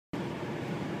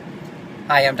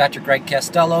Hi, I'm Dr. Greg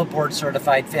Castello,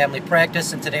 board-certified family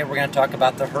practice, and today we're going to talk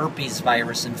about the herpes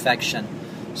virus infection.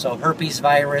 So herpes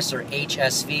virus, or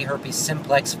HSV, Herpes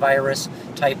Simplex Virus,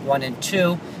 type 1 and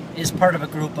 2, is part of a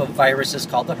group of viruses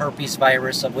called the herpes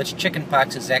virus, of which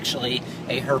chickenpox is actually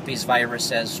a herpes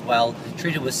virus as well,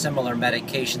 treated with similar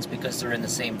medications because they're in the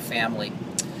same family.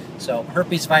 So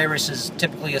herpes virus is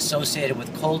typically associated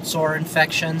with cold sore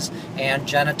infections and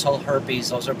genital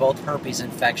herpes. Those are both herpes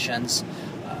infections.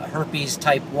 Herpes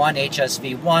type 1,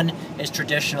 HSV1, is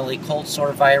traditionally cold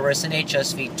sore virus, and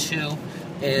HSV2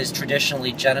 is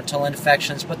traditionally genital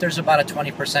infections, but there's about a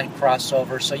 20%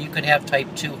 crossover, so you could have type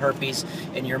 2 herpes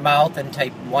in your mouth and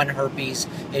type 1 herpes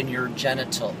in your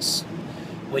genitals.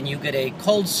 When you get a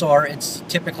cold sore, it's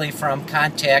typically from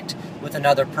contact with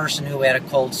another person who had a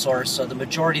cold sore, so the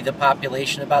majority of the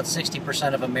population, about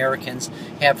 60% of Americans,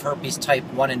 have herpes type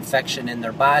 1 infection in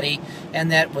their body, and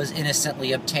that was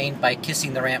innocently obtained by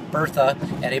kissing their Aunt Bertha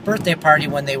at a birthday party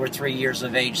when they were 3 years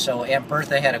of age. So Aunt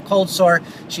Bertha had a cold sore,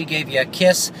 she gave you a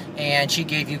kiss, and she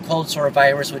gave you cold sore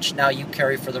virus, which now you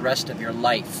carry for the rest of your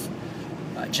life.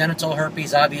 Genital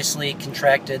herpes obviously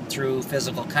contracted through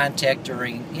physical contact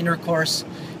during intercourse,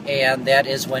 and that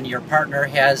is when your partner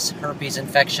has herpes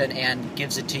infection and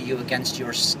gives it to you against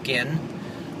your skin.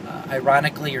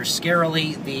 Ironically or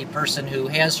scarily, the person who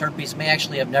has herpes may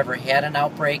actually have never had an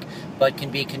outbreak, but can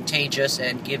be contagious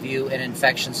and give you an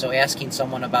infection. So asking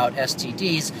someone about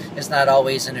STDs is not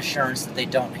always an assurance that they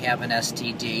don't have an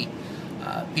STD.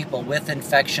 People with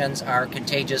infections are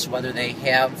contagious whether they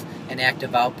have an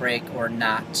active outbreak or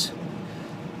not.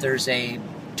 There's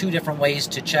two different ways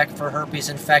to check for herpes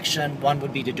infection. One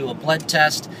would be to do a blood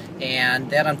test, and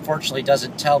that unfortunately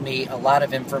doesn't tell me a lot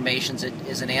of information. It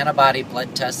is an antibody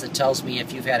blood test that tells me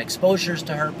if you've had exposures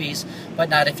to herpes, but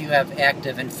not if you have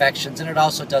active infections, and it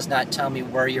also does not tell me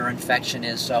where your infection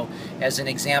is. So as an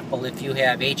example, if you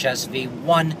have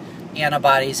HSV1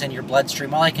 antibodies in your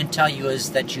bloodstream, all I can tell you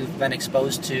is that you've been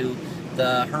exposed to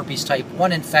the herpes type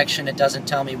 1 infection. It doesn't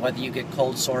tell me whether you get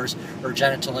cold sores or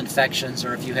genital infections,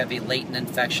 or if you have a latent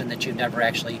infection that you've never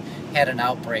actually had an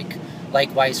outbreak.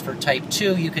 Likewise, for type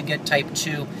 2, you can get type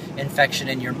 2 infection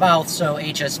in your mouth, so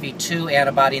HSV2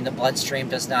 antibody in the bloodstream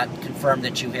does not confirm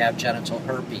that you have genital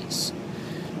herpes.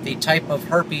 The type of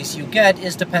herpes you get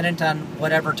is dependent on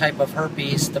whatever type of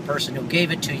herpes the person who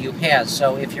gave it to you has.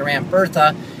 So if your Aunt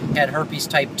Bertha had herpes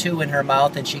type 2 in her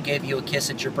mouth and she gave you a kiss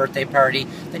at your birthday party,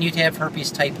 then you'd have herpes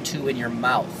type 2 in your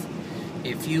mouth.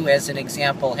 If you, as an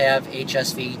example, have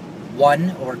HSV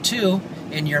 1 or 2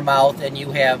 in your mouth and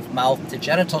you have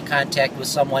mouth-to-genital contact with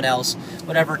someone else,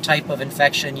 whatever type of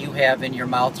infection you have in your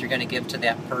mouth, you're going to give to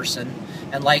that person.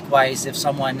 And likewise, if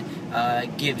someone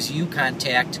gives you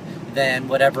contact, then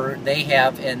whatever they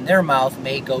have in their mouth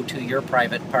may go to your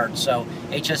private part. So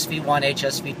HSV1,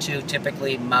 HSV2,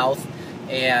 typically mouth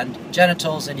and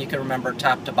genitals, and you can remember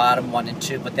top to bottom 1 and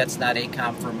 2, but that's not a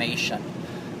confirmation.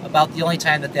 About the only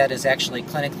time that is actually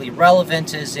clinically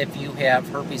relevant is if you have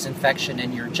herpes infection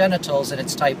in your genitals and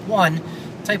it's type 1.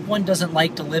 Type 1 doesn't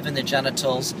like to live in the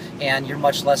genitals, and you're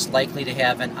much less likely to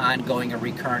have an ongoing or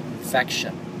recurrent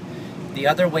infection. The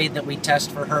other way that we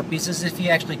test for herpes is if you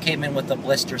actually came in with a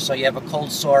blister. So you have a cold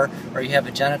sore or you have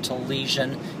a genital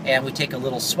lesion, and we take a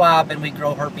little swab and we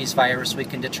grow herpes virus. We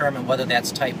can determine whether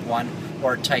that's type 1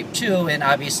 or type 2, and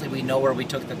obviously we know where we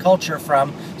took the culture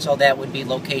from, so that would be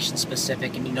location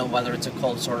specific, and you know whether it's a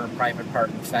cold sore or private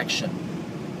part infection.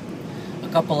 A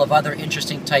couple of other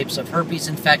interesting types of herpes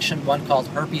infection, one called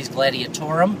Herpes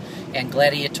Gladiatorium, and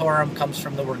gladiatorium comes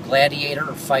from the word gladiator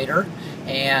or fighter,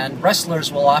 and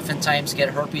wrestlers will oftentimes get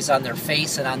herpes on their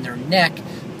face and on their neck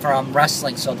from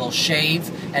wrestling. So they'll shave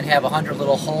and have 100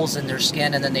 little holes in their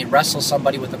skin, and then they wrestle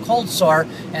somebody with a cold sore,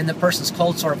 and the person's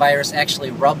cold sore virus actually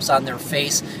rubs on their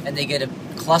face, and they get a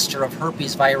cluster of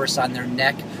herpes virus on their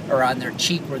neck or on their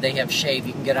cheek where they have shaved.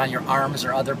 You can get it on your arms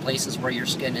or other places where your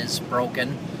skin is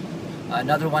broken.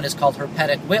 Another one is called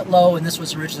Herpetic Whitlow, and this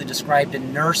was originally described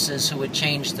in nurses who would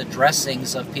change the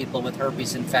dressings of people with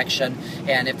herpes infection,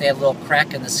 and if they had a little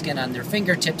crack in the skin on their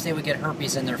fingertips, they would get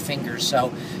herpes in their fingers.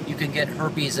 So you can get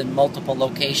herpes in multiple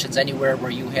locations, anywhere where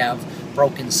you have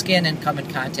broken skin and come in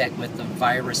contact with the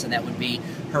virus, and that would be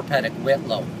Herpetic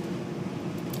Whitlow.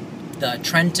 The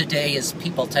trend today is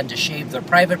people tend to shave their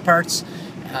private parts.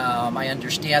 I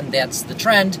understand that's the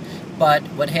trend, but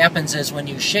what happens is when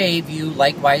you shave, you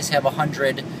likewise have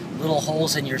 100 little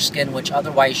holes in your skin which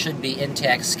otherwise should be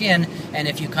intact skin, and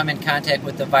if you come in contact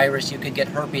with the virus, you could get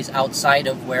herpes outside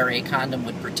of where a condom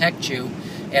would protect you,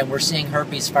 and we're seeing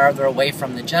herpes farther away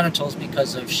from the genitals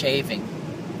because of shaving.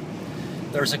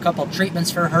 There's a couple treatments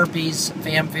for herpes.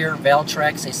 Famvir,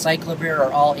 Valtrex, acyclovir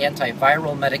are all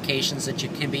antiviral medications that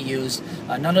can be used.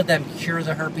 None of them cure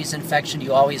the herpes infection.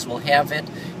 You always will have it.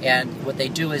 And what they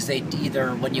do is they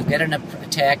either, when you get an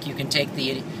attack, you can take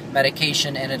the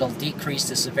medication and it'll decrease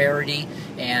the severity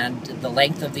and the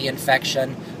length of the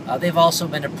infection. They've also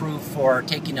been approved for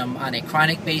taking them on a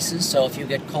chronic basis, so if you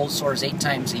get cold sores 8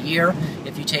 times a year,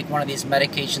 if you take one of these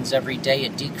medications every day,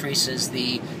 it decreases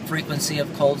the frequency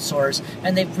of cold sores.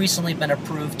 And they've recently been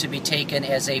approved to be taken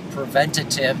as a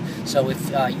preventative, so if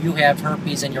you have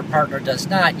herpes and your partner does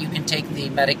not, you can take the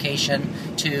medication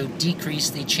to decrease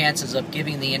the chances of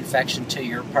giving the infection to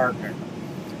your partner.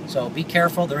 So be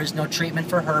careful, there is no treatment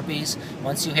for herpes.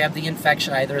 Once you have the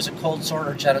infection, either as a cold sore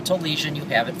or genital lesion, you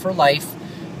have it for life.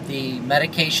 The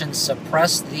medications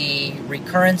suppress the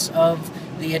recurrence of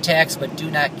the attacks but do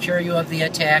not cure you of the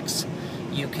attacks.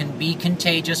 You can be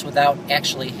contagious without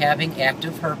actually having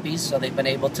active herpes, so they've been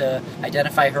able to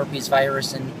identify herpes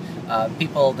virus in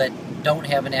people that don't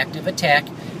have an active attack,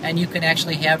 and you can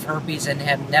actually have herpes and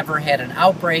have never had an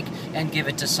outbreak and give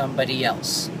it to somebody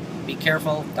else. Be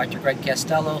careful. Dr. Greg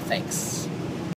Castello, thanks.